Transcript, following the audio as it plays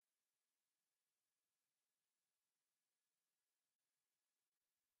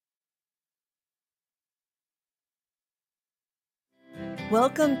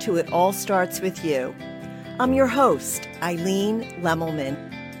Welcome to It All Starts With You. I'm your host, Eileen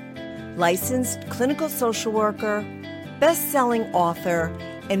Lemmelman, licensed clinical social worker, best-selling author,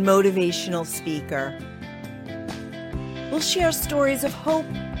 and motivational speaker. We'll share stories of hope,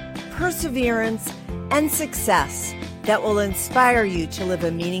 perseverance, and success that will inspire you to live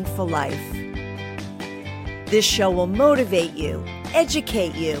a meaningful life. This show will motivate you,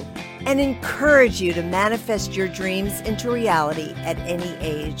 educate you, and encourage you to manifest your dreams into reality at any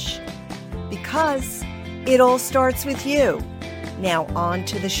age. Because it all starts with you. Now on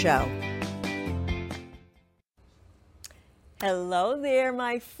to the show. Hello there,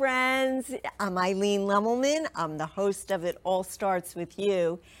 my friends. I'm Eileen Lemmelman. I'm the host of It All Starts With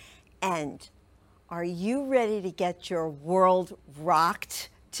You. And are you ready to get your world rocked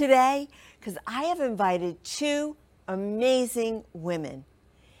today? Because I have invited two amazing women.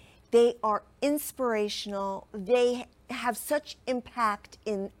 They are inspirational. They have such impact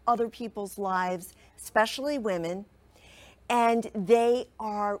in other people's lives, especially women. And they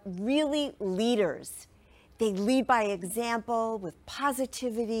are really leaders. They lead by example with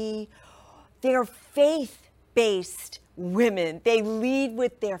positivity. They're faith-based women. They lead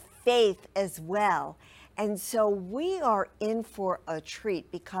with their faith as well. And so we are in for a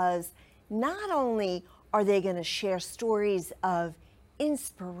treat because not only are they going to share stories of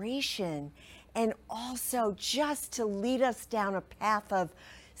inspiration and also just to lead us down a path of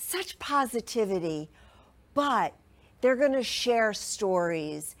such positivity, but they're going to share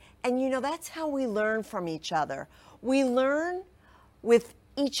stories. And you know, that's how we learn from each other. We learn with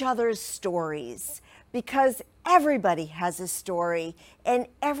each other's stories because everybody has a story and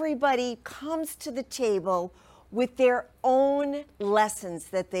everybody comes to the table with their own lessons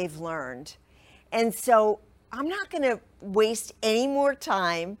that they've learned. And so I'm not going to waste any more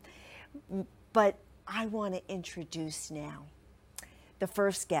time, but I want to introduce now the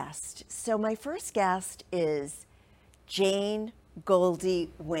first guest. So my first guest is Jane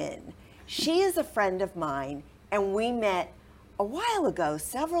Goldie Wynn. She is a friend of mine, and we met a while ago,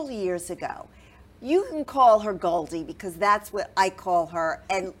 several years ago. You can call her Goldie because that's what I call her.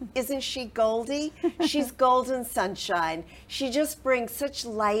 And isn't she Goldie? She's golden sunshine. She just brings such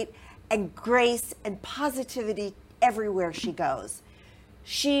light and grace and positivity everywhere she goes.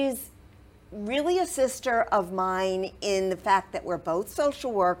 She's really a sister of mine in the fact that we're both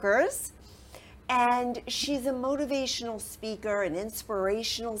social workers, and she's a motivational speaker, an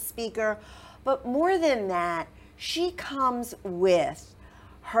inspirational speaker, but more than that, she comes with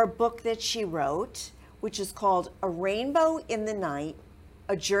her book that she wrote, which is called A Rainbow in the Night,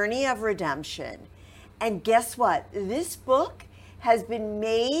 A Journey of Redemption. And guess what? This book has been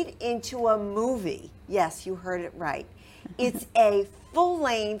made into a movie. Yes, you heard it right. It's a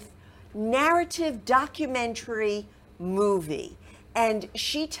full-length narrative documentary movie. And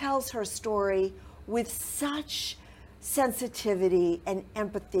she tells her story with such sensitivity and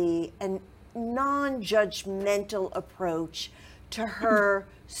empathy and non-judgmental approach to her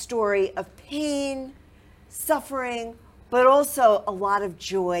story of pain, suffering, but also a lot of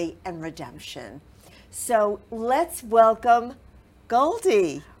joy and redemption. So let's welcome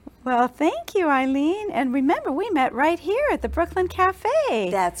Goldie. Well, thank you, Eileen. And remember, we met right here at the Brooklyn Cafe.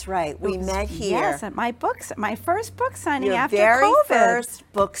 That's right. We met here. Yes, at my first book signing after Your very COVID.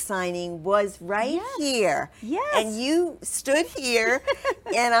 first book signing was right here. Yes. And you stood here,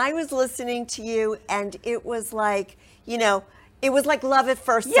 and I was listening to you, and it was like, you know, it was like love at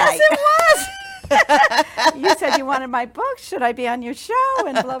first sight. Yes, it was. You said you wanted my book. Should I be on your show?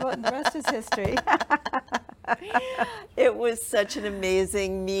 And blah, blah, and the rest is history. It was such an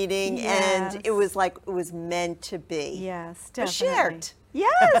amazing meeting, Yes. and it was like it was meant to be. Yes, definitely. Shared.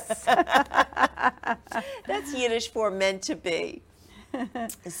 Yes. That's Yiddish for meant to be.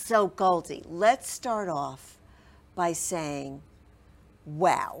 So, Goldie, let's start off by saying,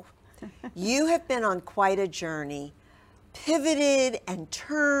 wow, you have been on quite a journey, pivoted and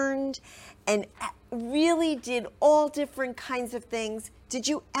turned, and really did all different kinds of things. Did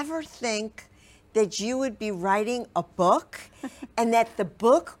you ever think that you would be writing a book and that the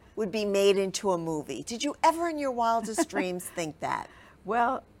book would be made into a movie? Did you ever in your wildest dreams think that?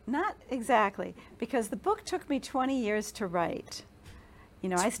 Well, not exactly, because the book took me 20 years to write. You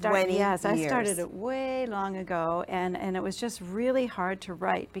know, I started it way long ago, and it was just really hard to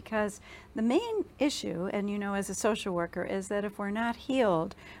write because the main issue, and you know, as a social worker, is that if we're not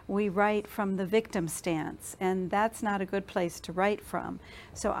healed, we write from the victim stance, and that's not a good place to write from.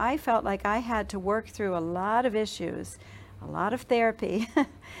 So I felt like I had to work through a lot of issues, a lot of therapy,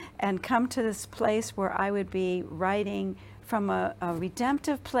 and come to this place where I would be writing from a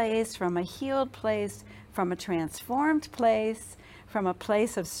redemptive place, from a healed place, from a transformed place, from a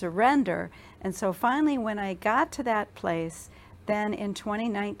place of surrender. And so finally, when I got to that place, then in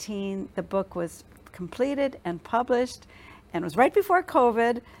 2019, the book was completed and published, and it was right before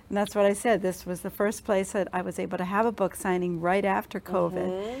COVID. And that's what I said. This was the first place that I was able to have a book signing right after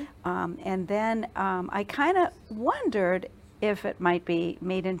COVID. And then I kind of wondered if it might be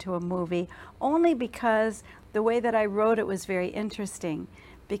made into a movie, only because the way that I wrote it was very interesting.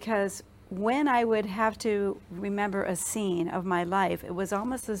 Because when I would have to remember a scene of my life, it was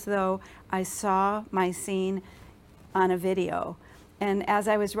almost as though I saw my scene on a video. And as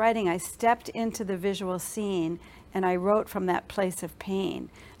I was writing, I stepped into the visual scene and I wrote from that place of pain.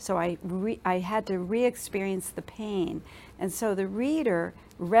 So I had to re-experience the pain. And so the reader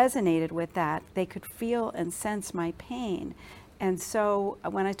resonated with that. They could feel and sense my pain. And so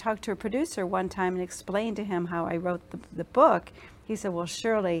when I talked to a producer one time and explained to him how I wrote the book, he said, well,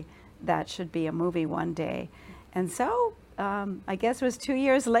 surely that should be a movie one day. And so I guess it was 2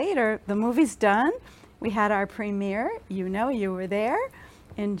 years later, the movie's done. We had our premiere, you were there,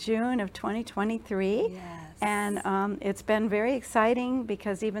 in June of 2023. Yes. And it's been very exciting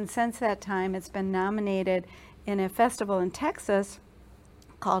because even since that time, it's been nominated in a festival in Texas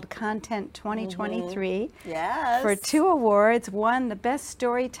called Content 2023 Yes. for 2 awards. One, the Best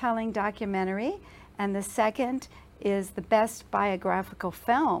Storytelling Documentary, and the second is the Best Biographical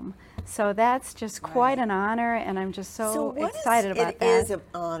Film. So that's just quite an honor, and I'm just so excited about that. It is an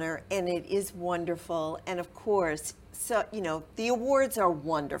honor, and it is wonderful. And of course, so the awards are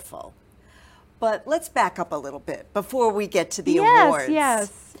wonderful. But let's back up a little bit before we get to the awards.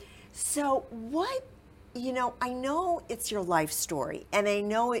 Yes. So what, I know it's your life story, and I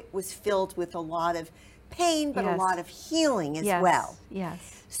know it was filled with a lot of pain, but a lot of healing as well.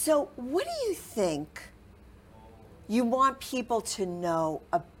 Yes. So what do you think you want people to know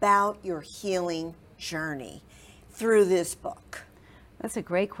about your healing journey through this book? That's a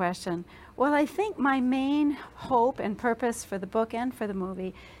great question. Well, I think my main hope and purpose for the book and for the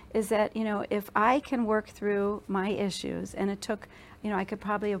movie is that, if I can work through my issues, and it took, I could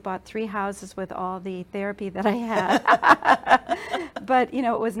probably have bought 3 houses with all the therapy that I had. But,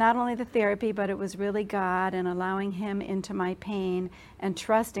 it was not only the therapy, but it was really God and allowing Him into my pain and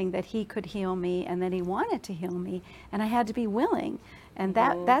trusting that He could heal me and that He wanted to heal me. And I had to be willing. And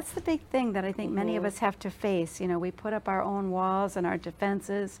that's the big thing that I think many of us have to face. We put up our own walls and our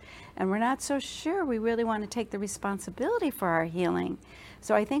defenses, and we're not so sure we really want to take the responsibility for our healing.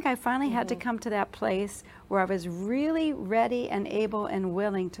 So I think I finally had to come to that place where I was really ready and able and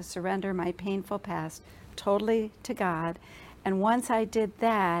willing to surrender my painful past totally to God. And once I did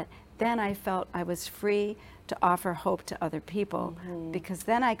that, then I felt I was free to offer hope to other people, because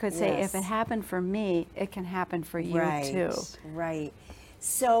then I could say, if it happened for me, it can happen for you too. Right.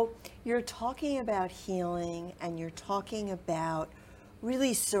 So you're talking about healing, and you're talking about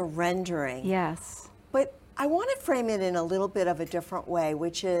really surrendering. Yes. But I want to frame it in a little bit of a different way,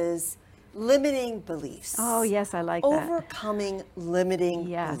 which is limiting beliefs. Oh, yes, I like that. Overcoming limiting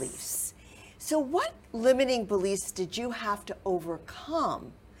beliefs. So what limiting beliefs did you have to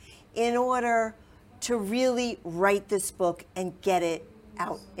overcome in order to really write this book and get it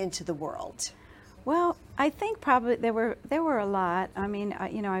out into the world? Well, I think probably there were a lot. I mean,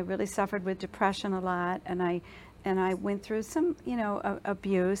 I really suffered with depression a lot, and I went through some,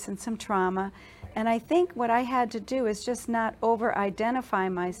 abuse and some trauma. And I think what I had to do is just not over-identify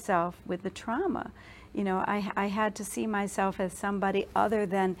myself with the trauma. I had to see myself as somebody other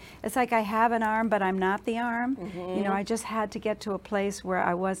than, it's like I have an arm, but I'm not the arm. I just had to get to a place where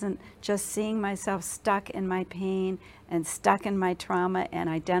I wasn't just seeing myself stuck in my pain and stuck in my trauma and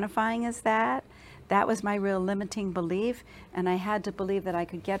identifying as that. That was my real limiting belief, and I had to believe that I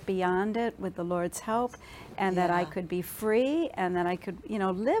could get beyond it with the Lord's help, and that I could be free, and that I could,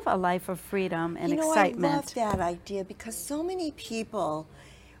 live a life of freedom and excitement. I love that idea, because so many people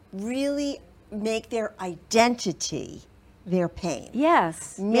really make their identity their pain.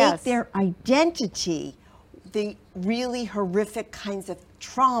 Yes. Make their identity the really horrific kinds of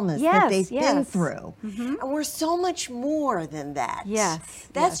traumas that they've been through. And we're so much more than that.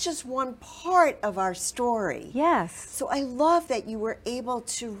 That's just one part of our story. So I love that you were able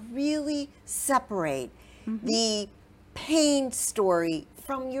to really separate the pain story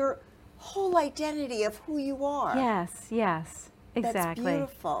from your whole identity of who you are. Yes. Exactly. That's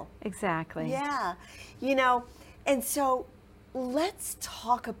beautiful. Exactly. Yeah. And so let's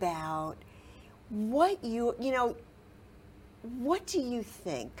talk about what what do you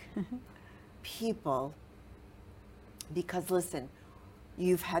think people, because listen,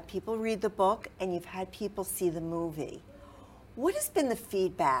 you've had people read the book and you've had people see the movie. What has been the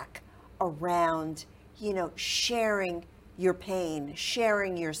feedback around, sharing your pain,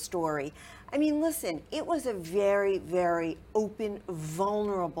 sharing your story. I mean, listen, it was a very, very open,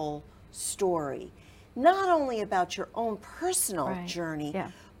 vulnerable story. Not only about your own personal journey,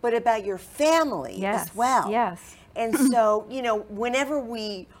 but about your family as well. Yes. And so, you know, whenever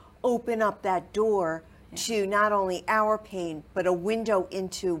we open up that door to not only our pain, but a window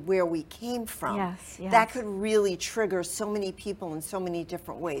into where we came from, that could really trigger so many people in so many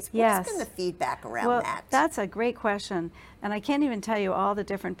different ways. What's been the feedback around that? That's a great question. And I can't even tell you all the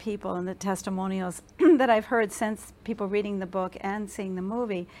different people and the testimonials that I've heard since people reading the book and seeing the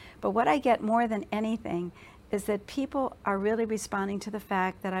movie. But what I get more than anything is that people are really responding to the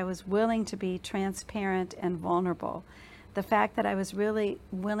fact that I was willing to be transparent and vulnerable. The fact that I was really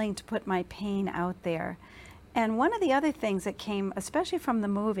willing to put my pain out there. And one of the other things that came, especially from the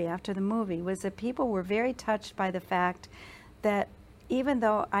movie, after the movie, was that people were very touched by the fact that even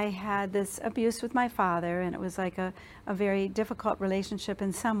though I had this abuse with my father, and it was like a very difficult relationship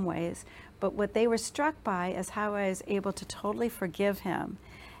in some ways, but what they were struck by is how I was able to totally forgive him,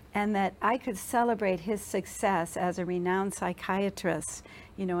 and that I could celebrate his success as a renowned psychiatrist,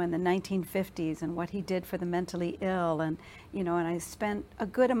 you know, in the 1950s, and what he did for the mentally ill, and, you know, and I spent a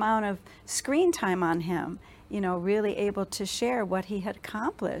good amount of screen time on him, you know, really able to share what he had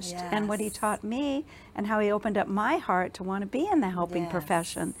accomplished and what he taught me, and how he opened up my heart to want to be in the helping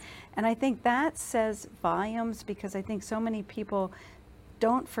profession. And I think that says volumes, because I think so many people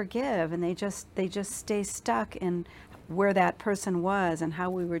don't forgive, and they just stay stuck in where that person was and how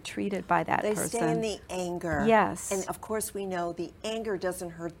we were treated by that person. They stay in the anger. Yes. And of course we know the anger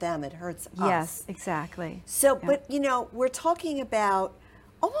doesn't hurt them, it hurts us. Yes, exactly. So, but you know, we're talking about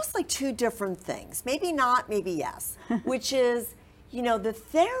almost like two different things. Maybe not, maybe yes. Which is, you know, the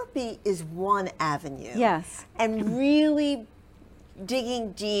therapy is one avenue. Yes. And really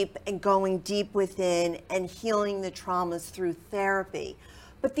digging deep and going deep within and healing the traumas through therapy.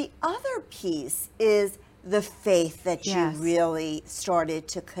 But the other piece is the faith that you really started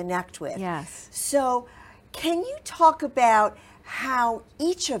to connect with. Yes. So can you talk about how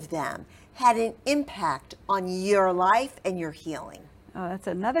each of them had an impact on your life and your healing? Oh, that's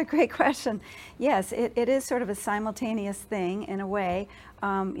another great question. Yes, it is sort of a simultaneous thing in a way.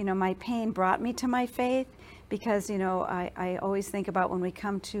 You know, my pain brought me to my faith, because, you know, I always think about when we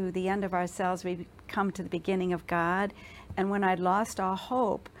come to the end of ourselves, we come to the beginning of God. And when I'd lost all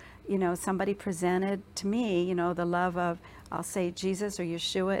hope, you know, somebody presented to me, you know, the love of, I'll say Jesus, or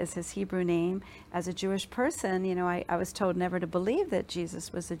Yeshua is his Hebrew name. As a Jewish person, you know, I was told never to believe that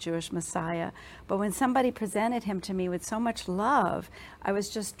Jesus was the Jewish Messiah. But when somebody presented him to me with so much love, I was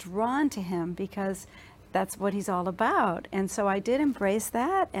just drawn to him, because that's what he's all about. And so I did embrace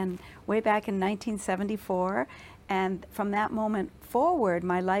that, and way back in 1974, and from that moment forward,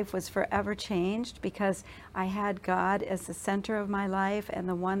 my life was forever changed, because I had God as the center of my life, and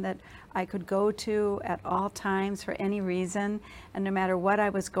the one that I could go to at all times for any reason, and no matter what I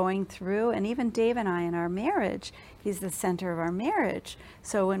was going through. And even Dave and I in our marriage, he's the center of our marriage.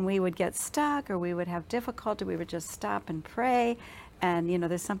 So when we would get stuck or we would have difficulty, we would just stop and pray. And, you know,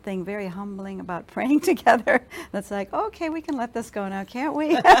 there's something very humbling about praying together. That's like, okay, we can let this go now, can't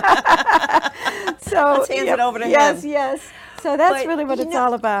we? So let's hand it over to him. Yes. So that's really what it's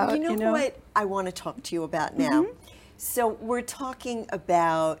all about. You know what I want to talk to you about now? So we're talking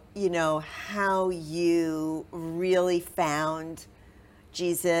about, you know, how you really found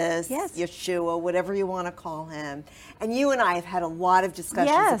Jesus, Yeshua, whatever you want to call him. And you and I have had a lot of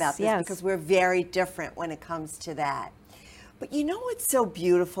discussions about this, because we're very different when it comes to that. But you know what's so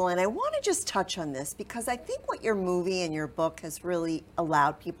beautiful, and I want to just touch on this, because I think what your movie and your book has really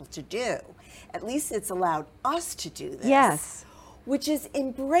allowed people to do, at least it's allowed us to do this, which is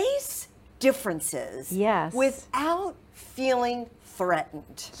embrace differences without feeling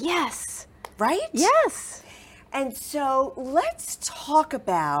threatened. Yes. Right? Yes. And so let's talk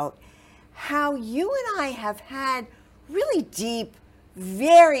about how you and I have had really deep,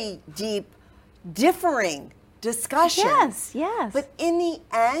 very deep, differing discussions. Yes. But in the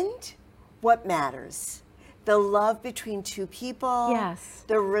end, what matters? The love between two people. Yes.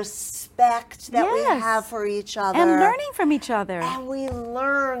 The respect that we have for each other. And learning from each other. And we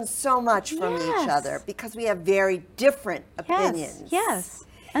learn so much from each other, because we have very different opinions. Yes.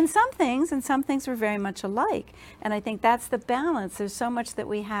 And some things were very much alike. And I think that's the balance. There's so much that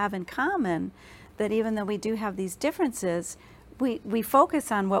we have in common, that even though we do have these differences, we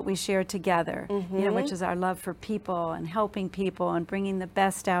focus on what we share together, you know, which is our love for people and helping people and bringing the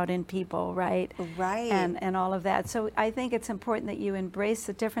best out in people, right? Right. And all of that. So I think it's important that you embrace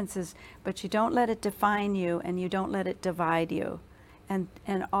the differences, but you don't let it define you, and you don't let it divide you.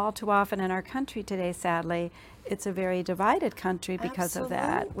 And all too often in our country today, sadly, it's a very divided country because of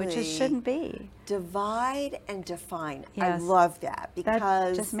that, which it shouldn't be. Divide and define. Yes. I love that because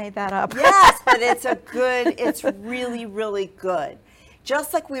That just made that up. Yes, but it's really, really good.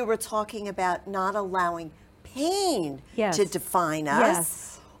 Just like we were talking about not allowing pain to define us.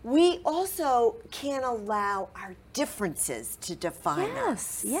 Yes. We also can't allow our differences to define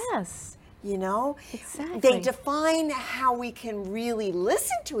us. Yes. You know? Exactly. They define how we can really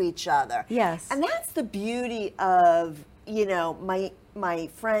listen to each other. Yes. And that's the beauty of, you know, my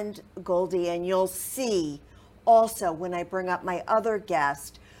friend Goldie, and you'll see also when I bring up my other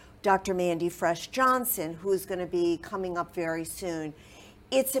guest, Dr. Mandy Fresh Johnson, who's going to be coming up very soon.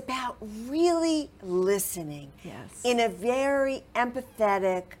 It's about really listening in a very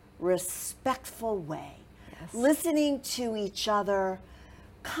empathetic, respectful way. Yes. Listening to each other,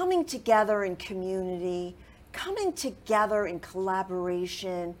 coming together in community, coming together in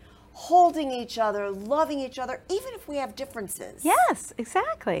collaboration, holding each other, loving each other, even if we have differences. Yes,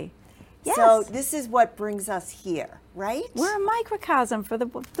 exactly. Yes. So this is what brings us here, right? We're a microcosm for the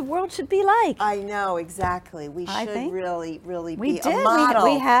world should be like. I know, exactly. We I should think. really We be did. a model.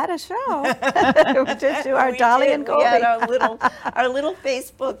 We had a show. We did do our Dolly and Goldie. We had our little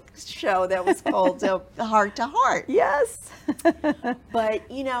Facebook show that was called Heart to Heart. Yes.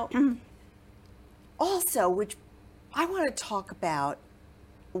 But, you know, also, which I want to talk about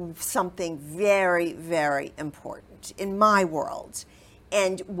something very, very important in my world.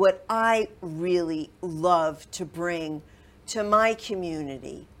 And what I really love to bring to my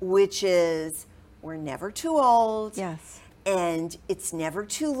community, which is we're never too old. Yes. And it's never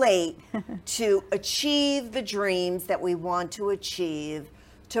too late to achieve the dreams that we want to achieve,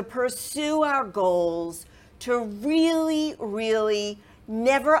 to pursue our goals, to really, really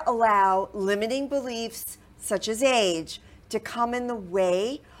never allow limiting beliefs such as age to come in the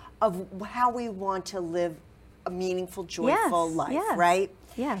way of how we want to live a meaningful, joyful life, right?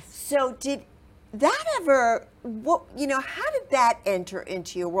 Yes. So did that ever, how did that enter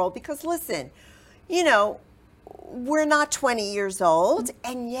into your world? Because listen, you know, we're not 20 years old,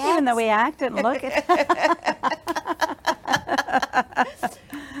 and yet... Even though we act and look it.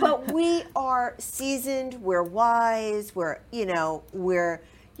 But we are seasoned, we're wise, we're in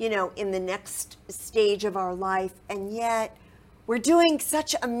the next stage of our life, and yet we're doing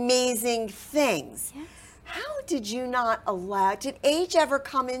such amazing things. Yes. How did you not did age ever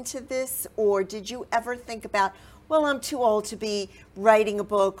come into this, or did you ever think about, well, I'm too old to be writing a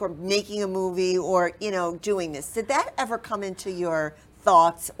book or making a movie or, doing this? Did that ever come into your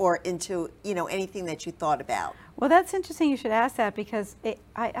thoughts or into, anything that you thought about? Well, that's interesting you should ask that because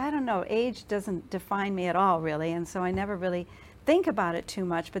I don't know, age doesn't define me at all, really, and so I never really think about it too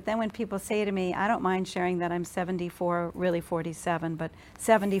much. But then when people say to me, I don't mind sharing that I'm 74, really 47, but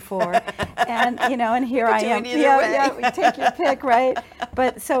 74, and and here I am. Yeah, we take your pick, right?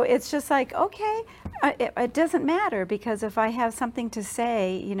 But so it's just like, okay, it doesn't matter, because if I have something to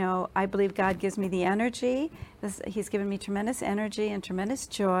say, I believe God gives me the energy. He's given me tremendous energy and tremendous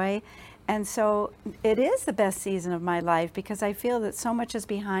joy. And so it is the best season of my life, because I feel that so much is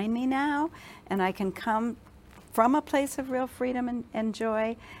behind me now, and I can come from a place of real freedom and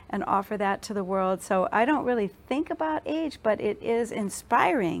joy and offer that to the world. So I don't really think about age, but it is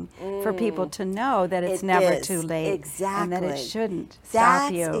inspiring for people to know that it's never too late. Exactly. And that it shouldn't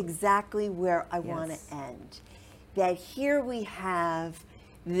stop you. That's exactly where I want to end. That here we have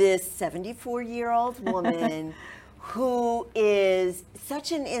this 74-year-old woman who is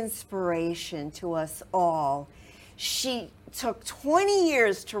such an inspiration to us all. She took 20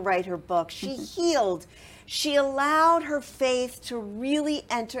 years to write her book. She healed. She allowed her faith to really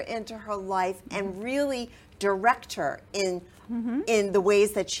enter into her life and really direct her in the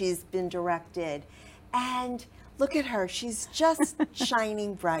ways that she's been directed. And look at her. She's just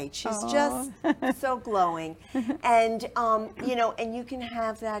shining bright. She's just so glowing. And, and you can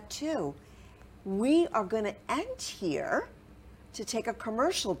have that too. We are going to end here to take a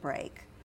commercial break.